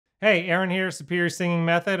Hey, Aaron here, Superior Singing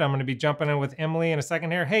Method. I'm going to be jumping in with Emily in a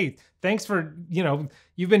second here. Hey, thanks for,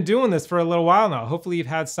 you've been doing this for a little while now. Hopefully you've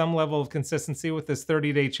had some level of consistency with this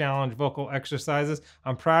 30-day challenge vocal exercises.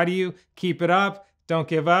 I'm proud of you. Keep it up. Don't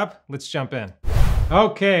give up. Let's jump in.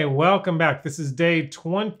 Okay, welcome back. This is day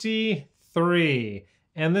 23.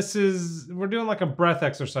 And we're doing like a breath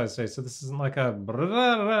exercise today. So this isn't like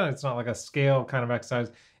it's not like a scale kind of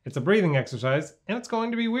exercise. It's a breathing exercise, and it's going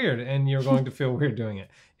to be weird, and you're going to feel weird doing it.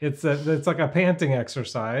 It's like a panting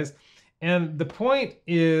exercise. And the point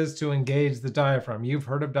is to engage the diaphragm. You've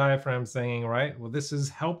heard of diaphragm singing, right? Well, this is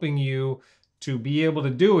helping you to be able to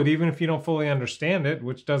do it, even if you don't fully understand it,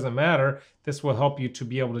 which doesn't matter. This will help you to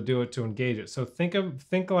be able to do it, to engage it. So think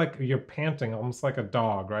like you're panting, almost like a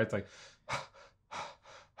dog, right? It's like,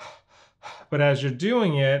 but as you're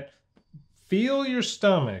doing it, feel your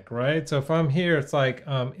stomach, right? So if I'm here, it's like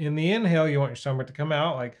in the inhale, you want your stomach to come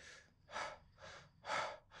out like,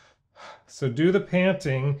 so do the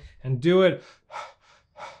panting and do it.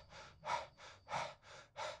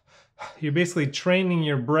 You're basically training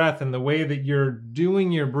your breath and the way that you're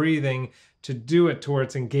doing your breathing to do it to where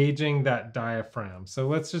it's engaging that diaphragm. So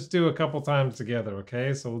let's just do a couple times together,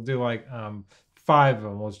 okay? So we'll do like 5 of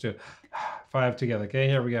them. We'll just do 5 together, okay?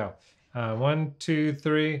 Here we go. 1, 2,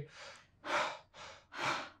 3.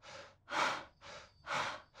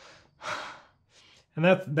 And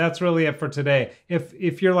that's really it for today.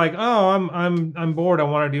 If you're like, oh, I'm bored, I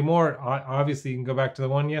want to do more, obviously you can go back to the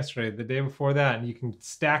one yesterday, the day before that, and you can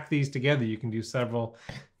stack these together. You can do several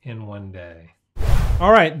in one day.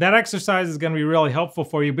 All right, that exercise is going to be really helpful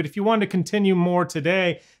for you, but if you want to continue more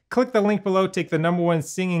today, click the link below, take the #1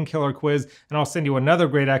 singing killer quiz, and I'll send you another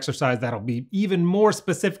great exercise that'll be even more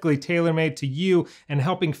specifically tailor-made to you and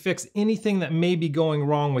helping fix anything that may be going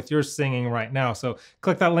wrong with your singing right now. So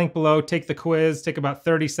click that link below, take the quiz, take about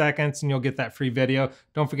 30 seconds, and you'll get that free video.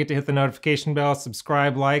 Don't forget to hit the notification bell,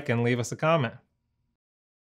 subscribe, like, and leave us a comment.